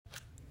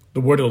The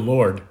word of the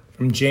Lord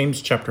from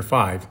James chapter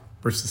 5,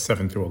 verses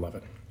 7 through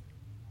 11.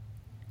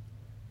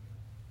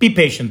 Be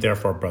patient,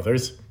 therefore,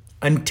 brothers,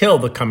 until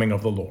the coming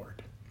of the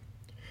Lord.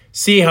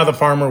 See how the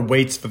farmer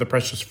waits for the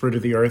precious fruit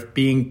of the earth,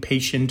 being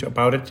patient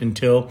about it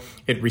until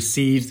it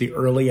receives the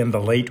early and the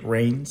late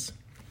rains.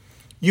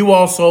 You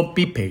also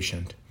be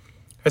patient.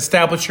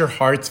 Establish your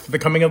hearts, for the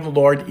coming of the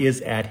Lord is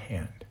at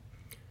hand.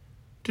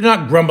 Do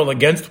not grumble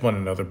against one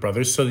another,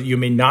 brothers, so that you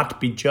may not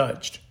be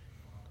judged.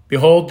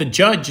 Behold, the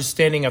judge is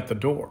standing at the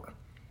door.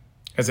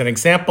 As an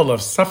example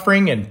of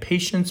suffering and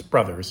patience,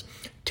 brothers,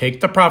 take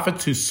the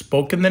prophets who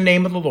spoke in the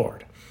name of the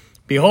Lord.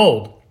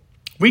 Behold,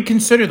 we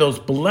consider those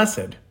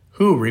blessed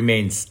who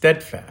remain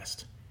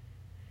steadfast.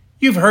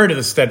 You've heard of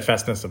the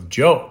steadfastness of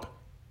Job,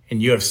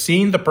 and you have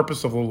seen the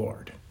purpose of the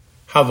Lord,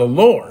 how the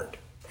Lord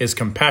is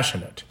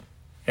compassionate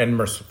and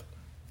merciful.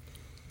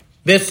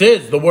 This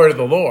is the word of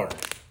the Lord.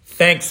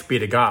 Thanks be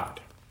to God.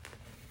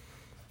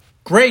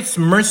 Grace,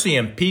 mercy,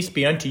 and peace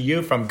be unto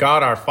you from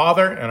God our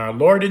Father and our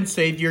Lord and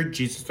Savior,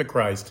 Jesus the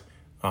Christ.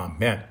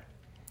 Amen.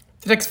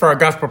 The text for our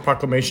gospel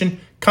proclamation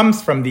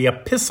comes from the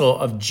Epistle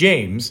of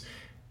James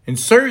and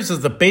serves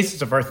as the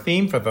basis of our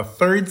theme for the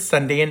third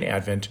Sunday in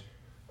Advent,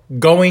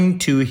 going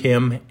to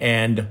him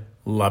and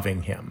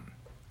loving him.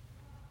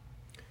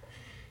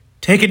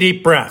 Take a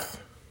deep breath.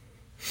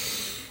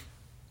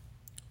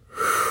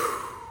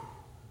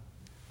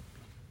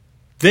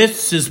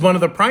 This is one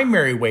of the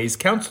primary ways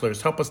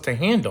counselors help us to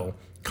handle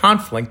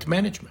conflict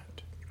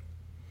management,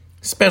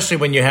 especially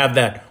when you have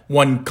that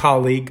one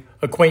colleague,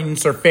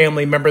 acquaintance, or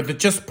family member that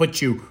just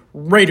puts you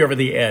right over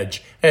the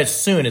edge as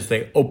soon as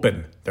they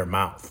open their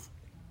mouth.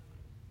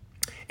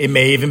 It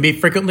may even be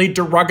frequently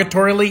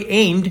derogatorily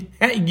aimed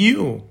at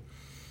you.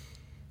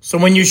 So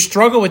when you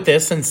struggle with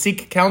this and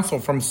seek counsel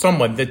from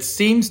someone that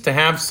seems to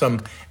have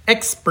some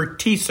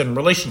expertise in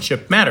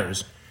relationship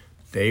matters,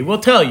 they will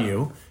tell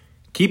you,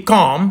 keep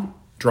calm,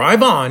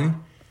 drive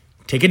on,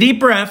 take a deep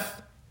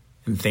breath,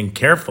 and think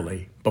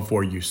carefully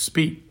before you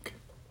speak.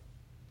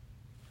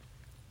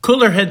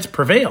 Cooler heads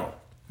prevail,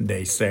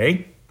 they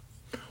say.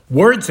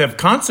 Words have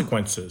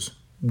consequences,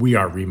 we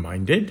are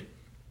reminded.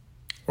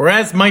 Or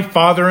as my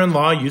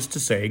father-in-law used to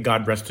say,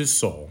 God rest his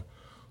soul,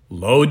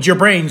 load your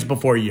brains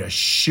before you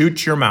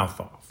shoot your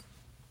mouth off.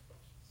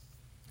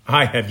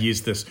 I have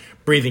used this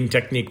breathing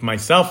technique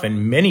myself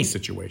in many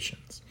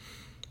situations.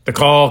 The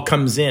call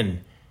comes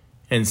in,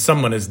 and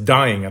someone is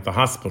dying at the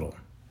hospital.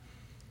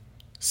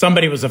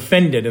 Somebody was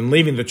offended and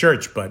leaving the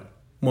church, but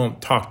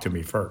won't talk to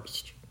me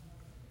first.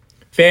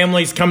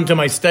 Families come to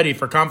my study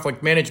for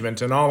conflict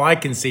management, and all I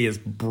can see is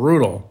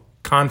brutal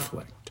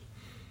conflict.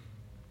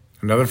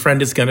 Another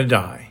friend is going to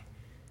die,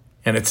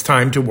 and it's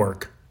time to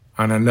work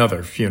on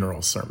another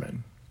funeral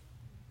sermon.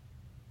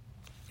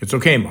 It's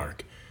okay,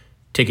 Mark.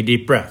 Take a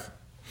deep breath.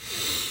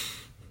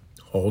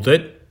 Hold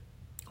it.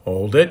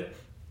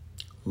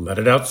 Let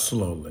it out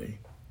slowly.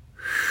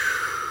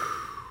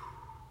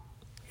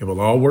 It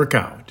will all work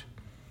out.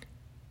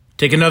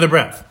 Take another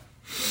breath.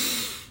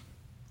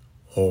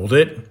 Hold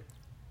it.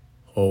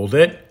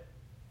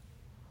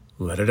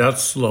 Let it out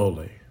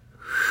slowly.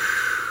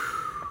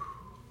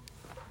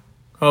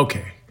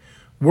 Okay.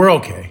 We're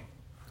okay.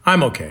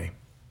 I'm okay.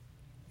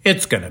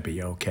 It's going to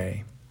be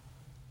okay.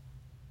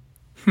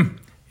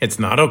 It's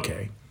not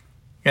okay,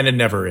 and it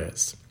never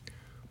is.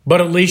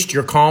 But at least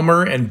you're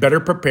calmer and better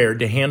prepared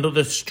to handle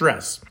the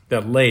stress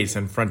that lays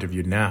in front of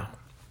you now.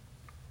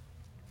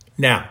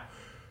 Now,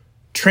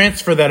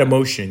 transfer that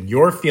emotion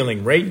you're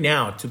feeling right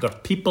now to the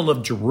people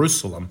of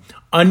Jerusalem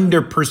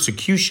under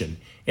persecution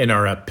in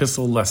our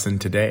epistle lesson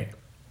today.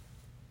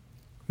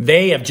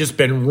 They have just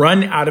been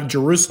run out of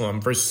Jerusalem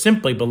for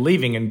simply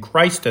believing in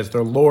Christ as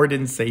their Lord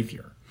and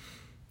Savior,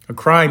 a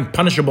crime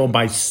punishable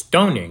by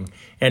stoning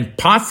and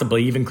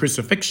possibly even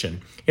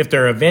crucifixion if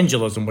their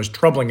evangelism was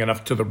troubling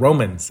enough to the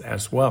Romans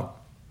as well.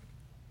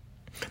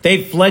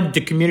 They fled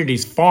to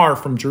communities far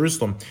from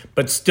Jerusalem,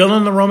 but still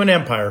in the Roman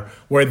Empire,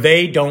 where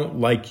they don't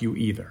like you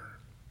either.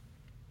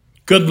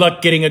 Good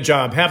luck getting a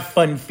job. Have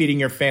fun feeding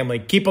your family.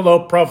 Keep a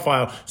low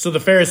profile so the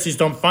Pharisees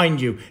don't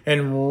find you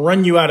and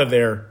run you out of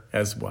there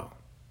as well.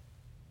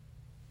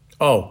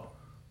 Oh,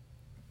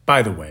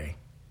 by the way,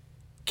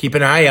 keep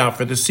an eye out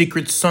for the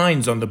secret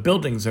signs on the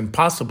buildings and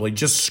possibly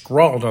just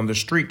scrawled on the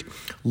street,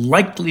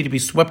 likely to be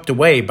swept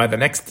away by the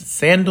next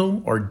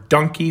sandal or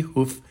donkey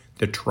hoof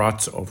that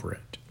trots over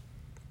it.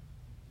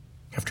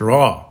 After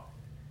all,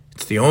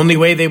 it's the only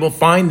way they will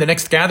find the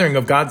next gathering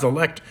of God's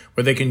elect,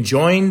 where they can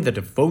join the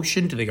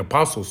devotion to the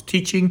apostles'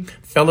 teaching,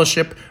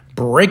 fellowship,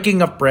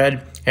 breaking of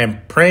bread,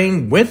 and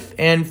praying with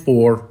and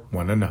for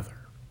one another.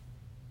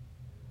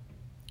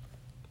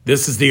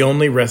 This is the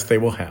only rest they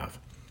will have,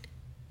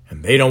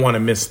 and they don't want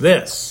to miss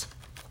this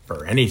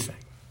for anything.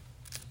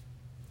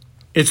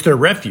 It's their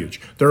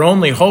refuge, their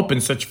only hope in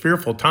such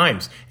fearful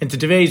times, and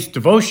today's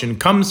devotion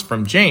comes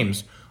from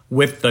James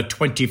with the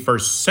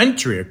 21st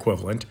century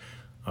equivalent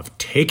of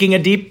taking a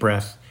deep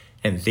breath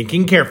and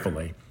thinking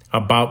carefully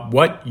about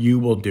what you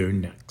will do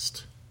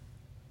next.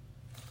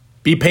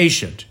 Be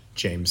patient,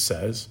 James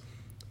says.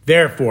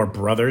 Therefore,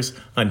 brothers,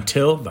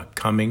 until the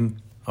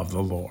coming of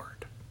the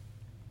Lord.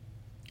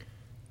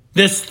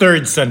 This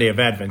third Sunday of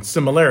Advent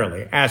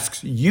similarly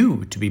asks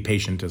you to be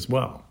patient as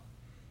well.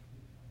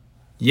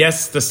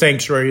 Yes, the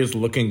sanctuary is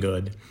looking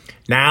good.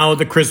 Now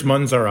the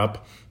chrismons are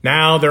up.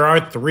 Now there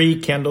are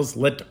 3 candles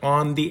lit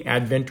on the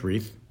Advent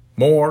wreath,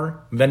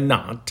 more than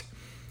not,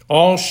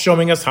 all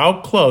showing us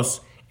how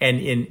close and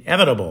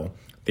inevitable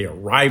the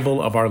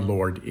arrival of our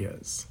Lord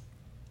is.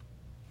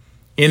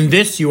 In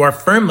this, you are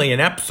firmly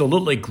and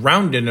absolutely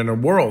grounded in a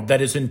world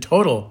that is in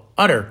total,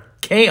 utter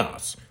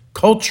chaos,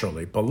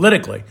 culturally,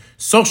 politically,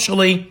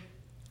 socially,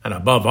 and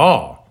above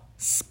all,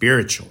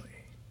 spiritually.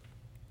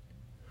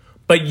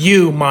 But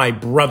you, my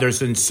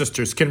brothers and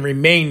sisters, can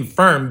remain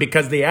firm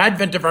because the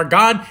advent of our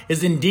God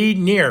is indeed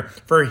near,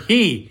 for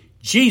he,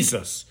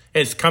 Jesus,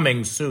 is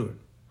coming soon.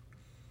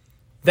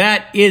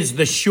 That is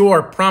the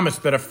sure promise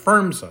that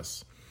affirms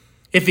us.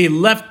 If he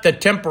left the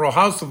temporal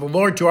house of the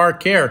Lord to our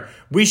care,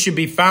 we should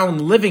be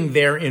found living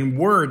there in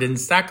word and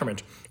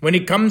sacrament when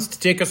he comes to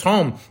take us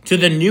home to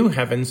the new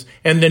heavens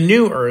and the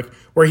new earth,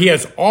 where he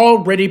has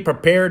already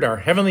prepared our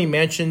heavenly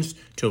mansions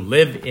to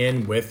live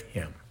in with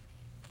him.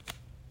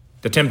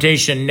 The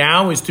temptation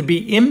now is to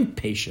be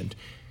impatient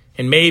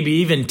and maybe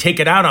even take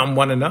it out on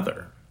one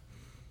another.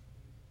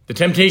 The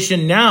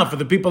temptation now for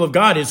the people of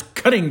God is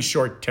cutting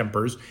short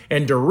tempers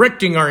and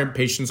directing our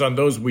impatience on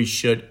those we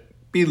should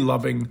be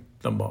loving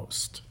the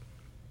most.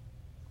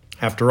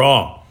 After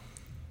all,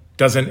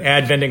 doesn't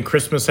Advent and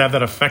Christmas have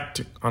that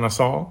effect on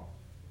us all?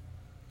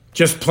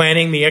 Just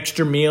planning the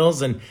extra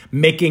meals and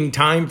making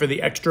time for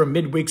the extra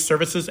midweek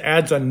services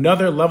adds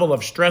another level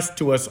of stress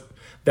to us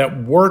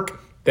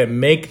that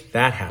make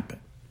that happen.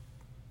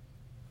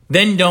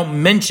 Then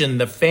don't mention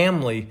the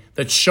family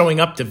that's showing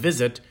up to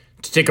visit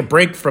to take a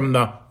break from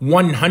the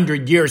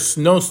 100-year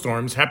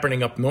snowstorms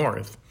happening up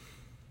north.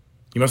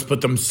 You must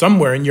put them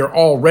somewhere in your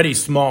already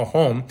small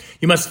home.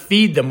 You must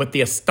feed them with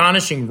the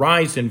astonishing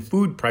rise in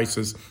food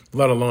prices,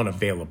 let alone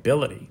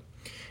availability.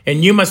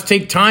 And you must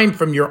take time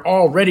from your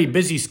already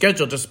busy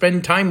schedule to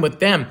spend time with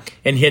them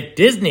and hit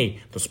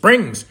Disney, the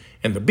springs,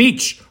 and the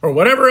beach, or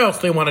whatever else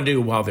they want to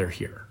do while they're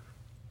here.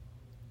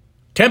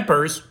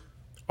 Tempers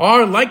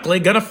are likely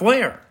going to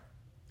flare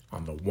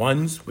on the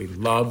ones we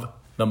love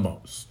the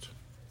most.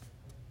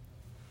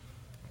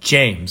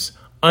 James,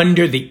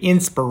 under the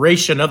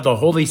inspiration of the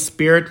Holy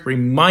Spirit,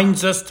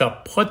 reminds us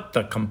to put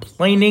the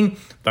complaining,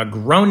 the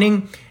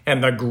groaning,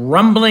 and the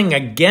grumbling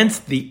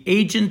against the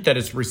agent that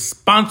is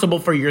responsible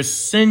for your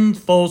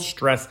sinful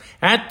stress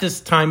at this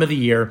time of the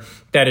year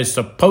that is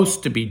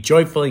supposed to be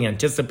joyfully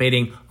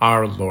anticipating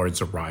our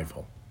Lord's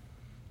arrival.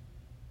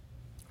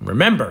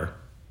 Remember,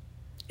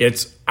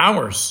 it's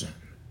our sin,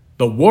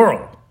 the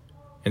world,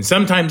 and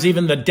sometimes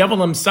even the devil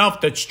himself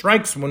that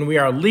strikes when we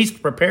are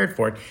least prepared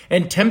for it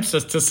and tempts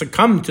us to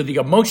succumb to the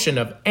emotion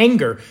of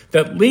anger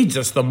that leads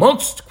us the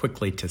most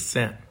quickly to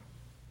sin.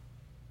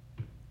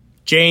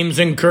 James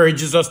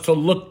encourages us to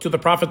look to the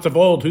prophets of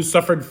old who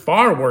suffered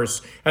far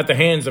worse at the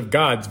hands of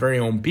God's very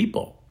own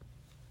people.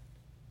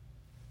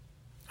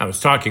 I was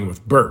talking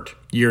with Bert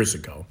years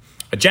ago,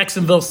 a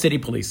Jacksonville City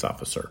police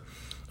officer,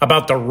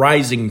 about the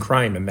rising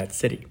crime in that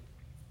city.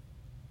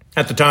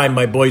 At the time,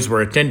 my boys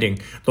were attending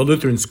the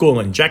Lutheran school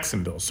in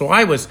Jacksonville, so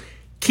I was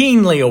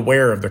keenly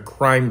aware of the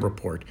crime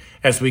report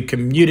as we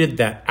commuted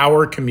that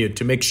hour commute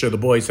to make sure the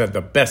boys had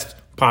the best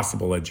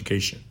possible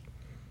education.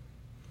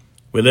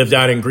 We lived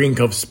out in Green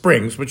Cove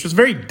Springs, which was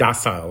very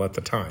docile at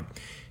the time.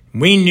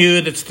 We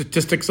knew that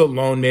statistics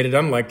alone made it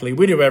unlikely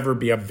we'd ever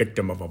be a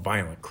victim of a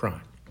violent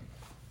crime.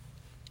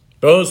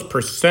 Those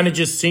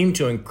percentages seemed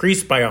to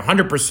increase by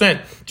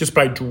 100% just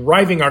by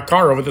driving our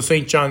car over the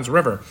St. Johns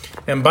River,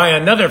 and by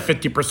another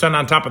 50%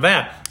 on top of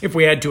that if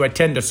we had to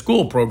attend a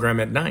school program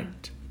at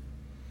night.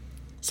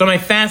 So my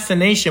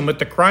fascination with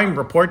the crime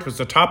report was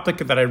a topic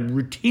that I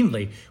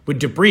routinely would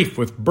debrief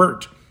with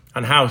Bert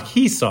on how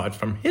he saw it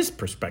from his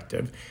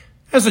perspective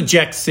as a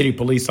Jack City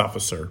police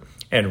officer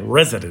and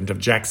resident of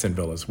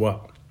Jacksonville as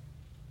well.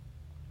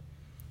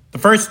 The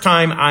first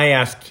time I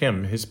asked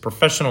him his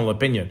professional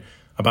opinion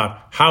about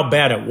how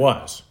bad it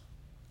was,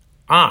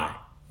 I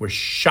was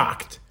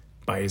shocked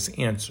by his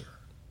answer.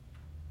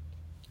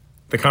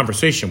 The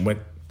conversation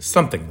went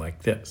something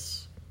like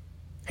this.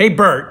 "Hey,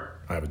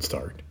 Bert," I would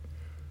start.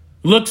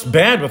 "Looks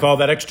bad with all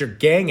that extra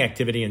gang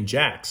activity in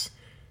Jax.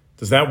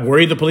 Does that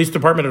worry the police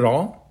department at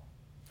all?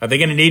 Are they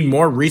going to need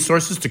more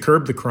resources to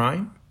curb the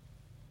crime?"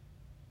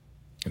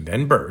 And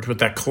then Bert, with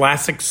that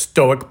classic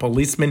stoic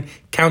policeman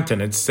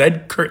countenance,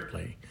 said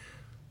curtly,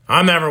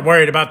 "I'm never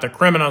worried about the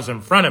criminals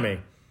in front of me.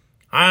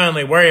 I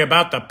only worry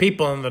about the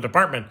people in the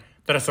department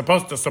that are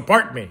supposed to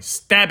support me,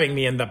 stabbing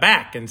me in the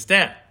back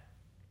instead."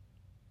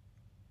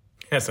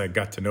 As I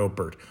got to know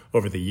Bert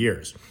over the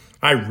years,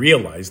 I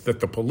realized that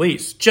the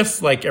police,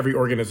 just like every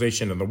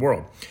organization in the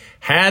world,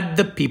 had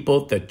the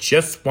people that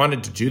just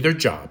wanted to do their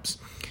jobs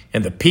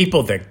and the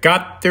people that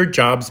got their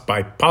jobs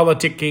by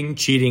politicking,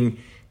 cheating,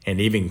 and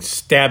even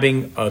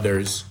stabbing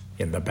others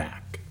in the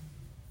back.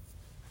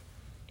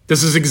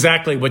 This is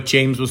exactly what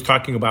James was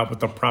talking about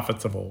with the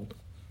prophets of old.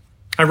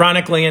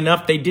 Ironically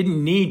enough, they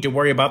didn't need to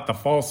worry about the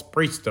false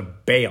priests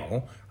of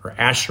Baal or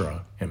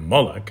Asherah and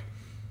Moloch,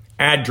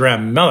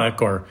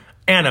 Adramelech or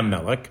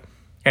Anamelech,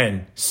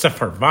 and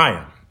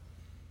Sepharvaim,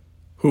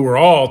 who were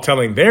all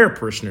telling their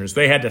parishioners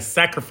they had to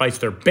sacrifice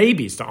their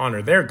babies to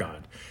honor their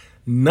God.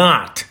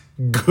 Not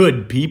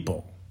good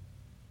people.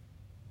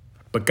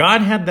 But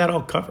God had that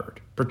all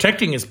covered,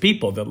 protecting his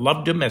people that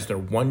loved him as their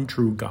one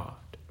true God.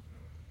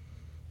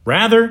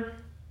 Rather,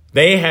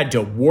 they had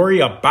to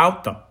worry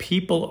about the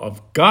people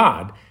of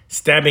God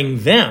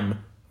stabbing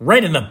them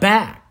right in the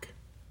back.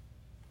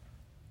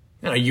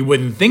 Now, you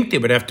wouldn't think they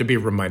would have to be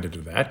reminded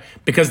of that,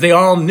 because they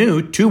all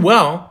knew too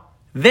well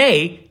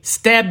they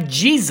stabbed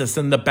Jesus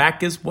in the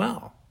back as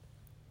well.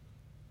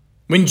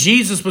 When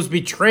Jesus was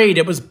betrayed,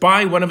 it was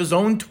by one of his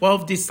own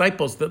 12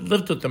 disciples that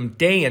lived with him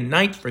day and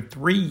night for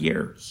 3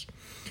 years.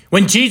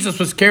 When Jesus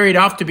was carried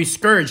off to be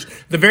scourged,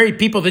 the very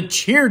people that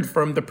cheered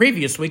for him the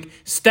previous week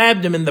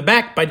stabbed him in the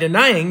back by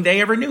denying they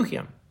ever knew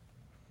him.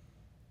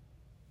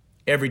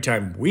 Every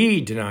time we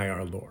deny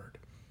our Lord,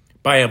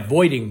 by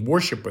avoiding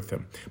worship with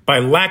him, by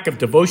lack of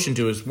devotion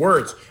to his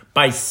words,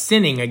 by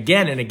sinning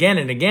again and again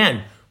and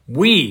again,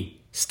 we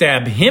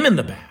stab him in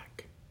the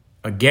back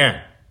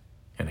again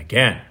and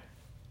again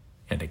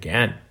and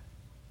again.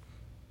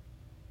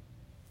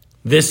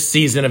 This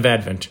season of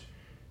Advent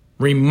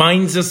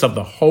reminds us of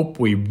the hope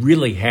we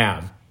really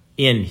have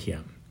in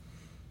him.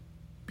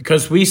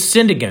 Because we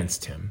sinned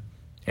against him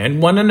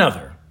and one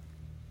another,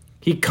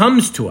 he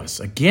comes to us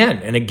again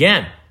and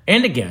again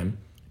and again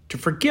to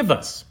forgive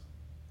us,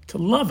 to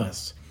love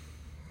us,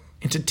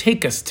 and to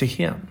take us to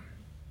him.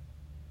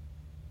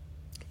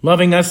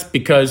 Loving us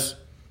because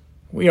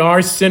we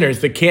are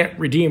sinners that can't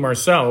redeem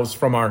ourselves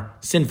from our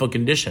sinful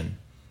condition.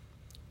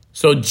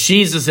 So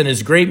Jesus, in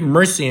his great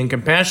mercy and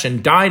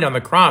compassion, died on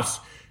the cross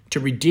to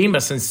redeem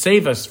us and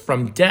save us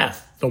from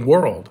death, the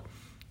world,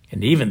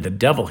 and even the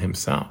devil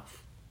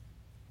himself.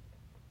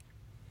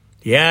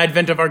 The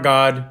advent of our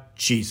God,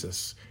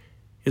 Jesus,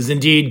 is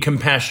indeed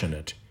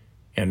compassionate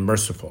and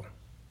merciful.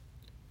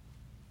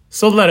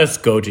 So let us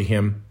go to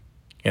him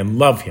and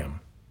love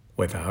him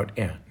without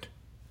end.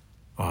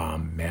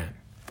 Amen.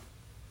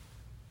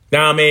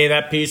 Now may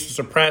that peace that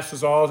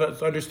surpasses all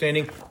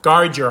understanding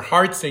guard your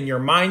hearts and your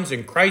minds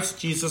in Christ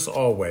Jesus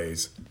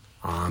always.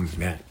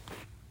 Amen.